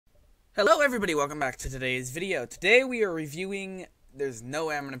Hello everybody, welcome back to today's video. Today we are reviewing, there's no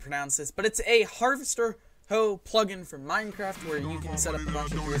way I'm going to pronounce this, but it's a Harvester Hoe plugin for Minecraft where you can set up a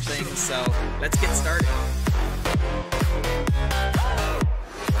bunch of your things, so let's get started.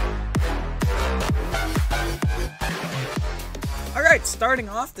 Alright, starting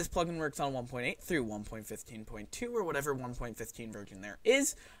off, this plugin works on 1.8 through 1.15.2 or whatever 1.15 version there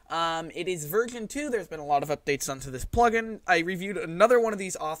is. It is version 2. There's been a lot of updates onto this plugin. I reviewed another one of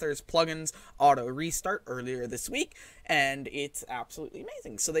these authors' plugins, Auto Restart, earlier this week, and it's absolutely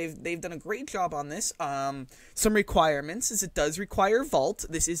amazing. So they've done a great job on this. Some requirements is it does require Vault.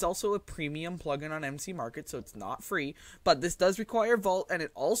 This is also a premium plugin on MC Market, so it's not free, but this does require Vault, and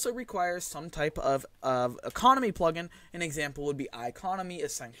it also requires some type of economy plugin. An example would be iEconomy,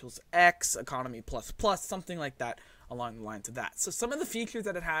 Essentials X, Economy Plus Plus, something like that along the lines of that. So some of the features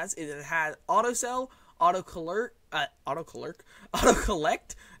that it has is it has auto sell, auto collect,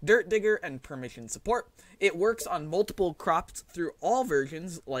 dirt digger, and permission support. It works on multiple crops through all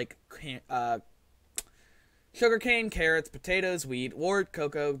versions like sugarcane, carrots, potatoes, wheat, wort,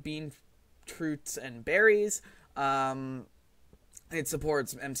 cocoa, bean, fruits, and berries. It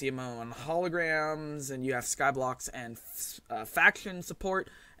supports MCMO and holograms, and you have skyblocks and faction support,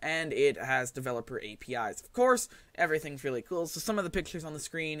 and it has developer APIs. Of course, everything's really cool. So some of the pictures on the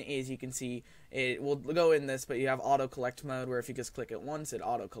screen is, you can see, it will go in this, but you have auto collect mode, where if you just click it once, it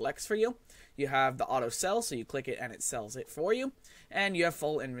auto collects for you. You have the auto sell, so you click it and it sells it for you. And you have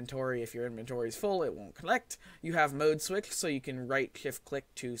full inventory. If your inventory is full, it won't collect. You have mode switch, so you can right shift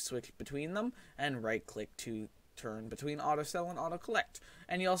click to switch between them, and right click to turn between auto sell and auto collect.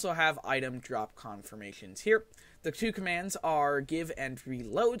 And you also have item drop confirmations here. The two commands are give and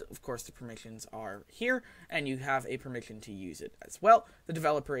reload. Of course, the permissions are here, and you have a permission to use it as well. The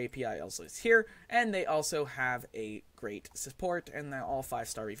developer API also is here, and they also have a great support, and they're all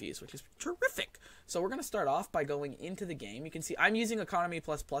 5-star reviews, which is terrific. So we're going to start off by going into the game. You can see I'm using Economy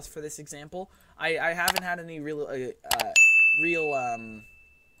Plus Plus for this example. I haven't had any real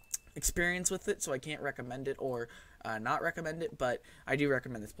experience with it, so I can't recommend it or not recommend it, but I do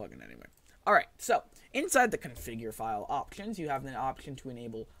recommend this plugin anyway. Alright, so inside the configure file options, you have the option to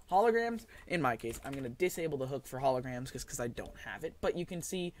enable holograms. In my case, I'm going to disable the hook for holograms because I don't have it, but you can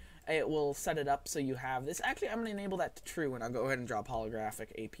see it will set it up so you have this. Actually, I'm going to enable that to true, and I'll go ahead and drop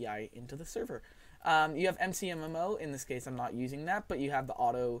holographic API into the server. You have MCMMO. In this case, I'm not using that, but you have the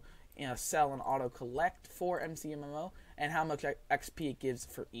auto sell and auto collect for MCMMO, and how much XP it gives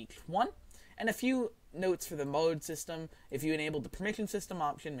for each one. And a few notes for the mode system. If you enable the permission system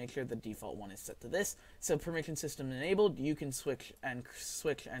option, make sure the default one is set to this. So permission system enabled, you can switch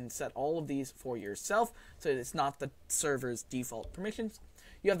and set all of these for yourself, so it's not the server's default permissions.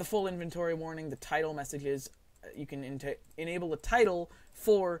 You have the full inventory warning, the title messages. You can enable the title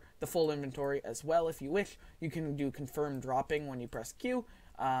for the full inventory as well if you wish. You can do confirm dropping when you press Q.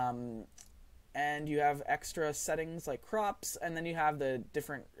 And you have extra settings like crops, and then you have the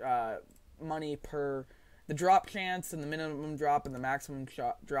different money per the drop chance, and the minimum drop and the maximum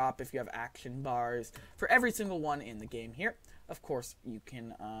drop if you have action bars for every single one in the game here. Of course, you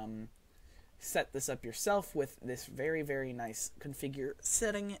can set this up yourself with this very, very nice configure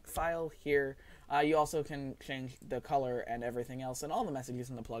setting file here. You also can change the color and everything else and all the messages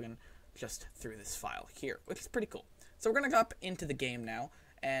in the plugin just through this file here, which is pretty cool. So we're going to go up into the game now,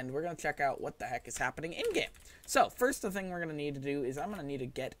 and we're going to check out what the heck is happening in-game. So, first the thing we're going to need to do is I'm going to need to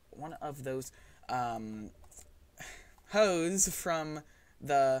get one of those hoes from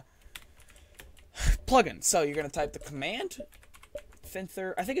the plugin. So, you're going to type the command,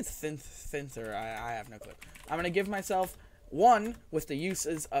 Scyther, I think it's Scyther, I have no clue. I'm going to give myself one with the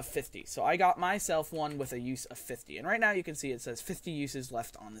uses of 50. So I got myself one with a use of 50. And right now you can see it says 50 uses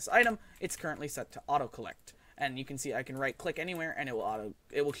left on this item. It's currently set to auto-collect. And you can see I can right-click anywhere, and it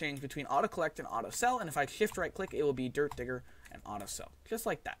will change between auto-collect and auto-sell. And if I shift right-click, it will be dirt digger and auto-sell, just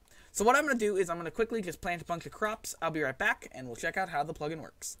like that. So what I'm going to do is I'm going to quickly just plant a bunch of crops. I'll be right back, and we'll check out how the plugin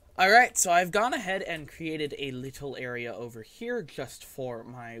works. Alright, so I've gone ahead and created a little area over here just for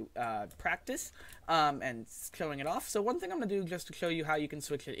my practice and showing it off. So one thing I'm going to do just to show you how you can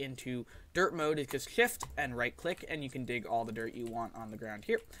switch it into dirt mode is just shift and right-click, and you can dig all the dirt you want on the ground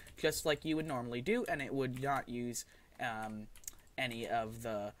here, just like you would normally do, and it would not use any of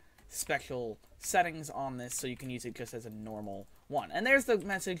the special settings on this, so you can use it just as a normal one. And there's the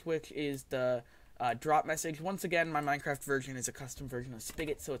message, which is the drop message. Once again, my Minecraft version is a custom version of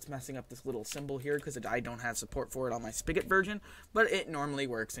Spigot, so it's messing up this little symbol here because I don't have support for it on my Spigot version, but it normally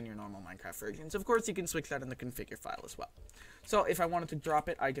works in your normal Minecraft version. So of course you can switch that in the configure file as well. So if I wanted to drop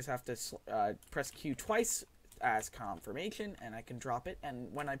it, I just have to press Q twice as confirmation, and I can drop it,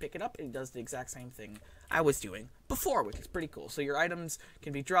 and when I pick it up, it does the exact same thing I was doing before, which is pretty cool. So your items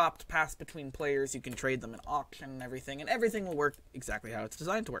can be dropped, passed between players, you can trade them in auction and everything will work exactly how it's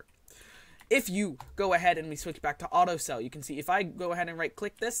designed to work. If you go ahead and we switch back to auto sell, you can see if I go ahead and right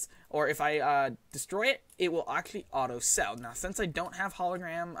click this, or if I destroy it, it will actually auto sell. Now, since I don't have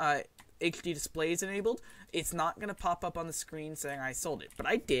hologram HD displays enabled, it's not going to pop up on the screen saying I sold it. But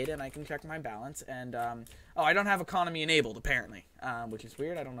I did, and I can check my balance, and, oh, I don't have economy enabled, apparently, which is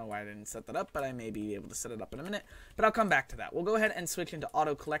weird. I don't know why I didn't set that up, but I may be able to set it up in a minute. But I'll come back to that. We'll go ahead and switch into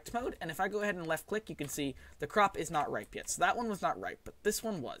auto collect mode, and if I go ahead and left click, you can see the crop is not ripe yet. So that one was not ripe, but this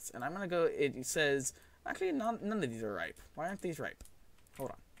one was. And I'm going to go, it says, actually, none of these are ripe. Why aren't these ripe? Hold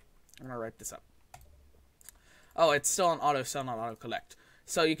on. I'm going to ripe this up. Oh, it's still on auto sell, not auto collect.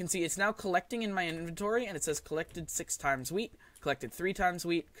 So you can see it's now collecting in my inventory, and it says collected 6 times wheat, collected 3 times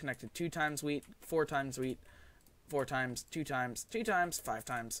wheat, collected 2 times wheat, 4 times wheat, 4 times, 2 times, 2 times, 5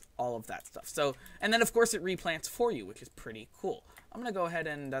 times, all of that stuff. So, and then of course it replants for you, which is pretty cool. I'm going to go ahead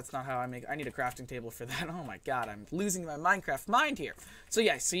and that's not how I need a crafting table for that. Oh my god, I'm losing my Minecraft mind here. So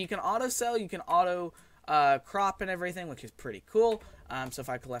yeah, so you can auto sell, you can auto crop and everything, which is pretty cool. So if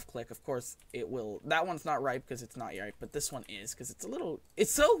I left click, of course it will, that one's not ripe because it's not ripe, but this one is, because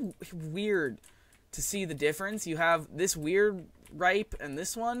it's so weird to see the difference. You have this weird ripe and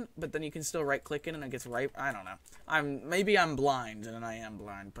this one, but then you can still right click it and it gets ripe. I don't know. Maybe I'm blind, and I am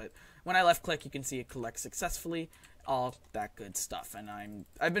blind, but when I left click, you can see it collects successfully, all that good stuff. And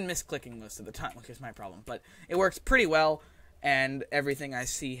I've been misclicking most of the time, which is my problem, but it works pretty well. And everything I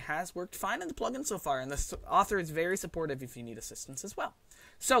see has worked fine in the plugin so far, and the author is very supportive if you need assistance as well.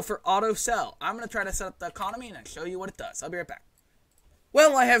 So for auto sell, I'm going to try to set up the economy and I'll show you what it does. I'll be right back.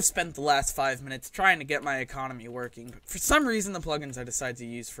 Well, I have spent the last 5 minutes trying to get my economy working, but for some reason the plugins I decided to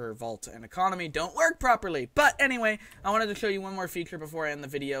use for Vault and economy don't work properly. But anyway, I wanted to show you one more feature before I end the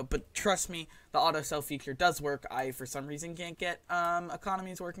video, but trust me, the auto sell feature does work. I, for some reason, can't get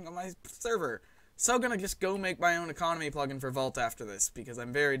economies working on my server. So gonna just go make my own economy plugin for Vault after this, because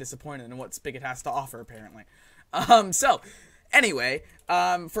I'm very disappointed in what Spigot has to offer, apparently. So, anyway,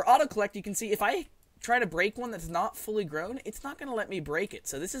 for auto collect, you can see if I try to break one that's not fully grown, it's not gonna let me break it.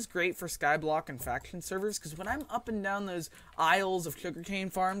 So this is great for Skyblock and faction servers, because when I'm up and down those aisles of sugarcane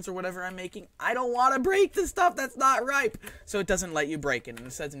farms or whatever I'm making, I don't want to break the stuff that's not ripe. So it doesn't let you break it, and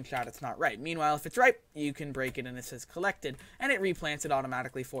it says in chat it's not ripe. Meanwhile, if it's ripe, you can break it and it says collected, and it replants it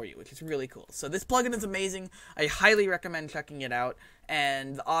automatically for you, which is really cool. So this plugin is amazing. I highly recommend checking it out,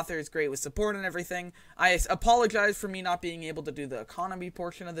 and the author is great with support and everything. I apologize for me not being able to do the economy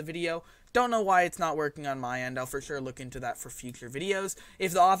portion of the video. Don't know why it's not working on my end. I'll for sure look into that for future videos.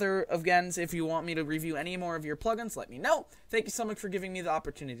 If the author, again, if you want me to review any more of your plugins, let me know. Thank you so much for giving me the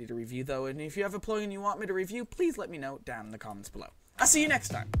opportunity to review, though. And if you have a plugin you want me to review, please let me know down in the comments below. I'll see you next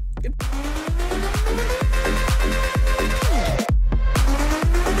time. Goodbye.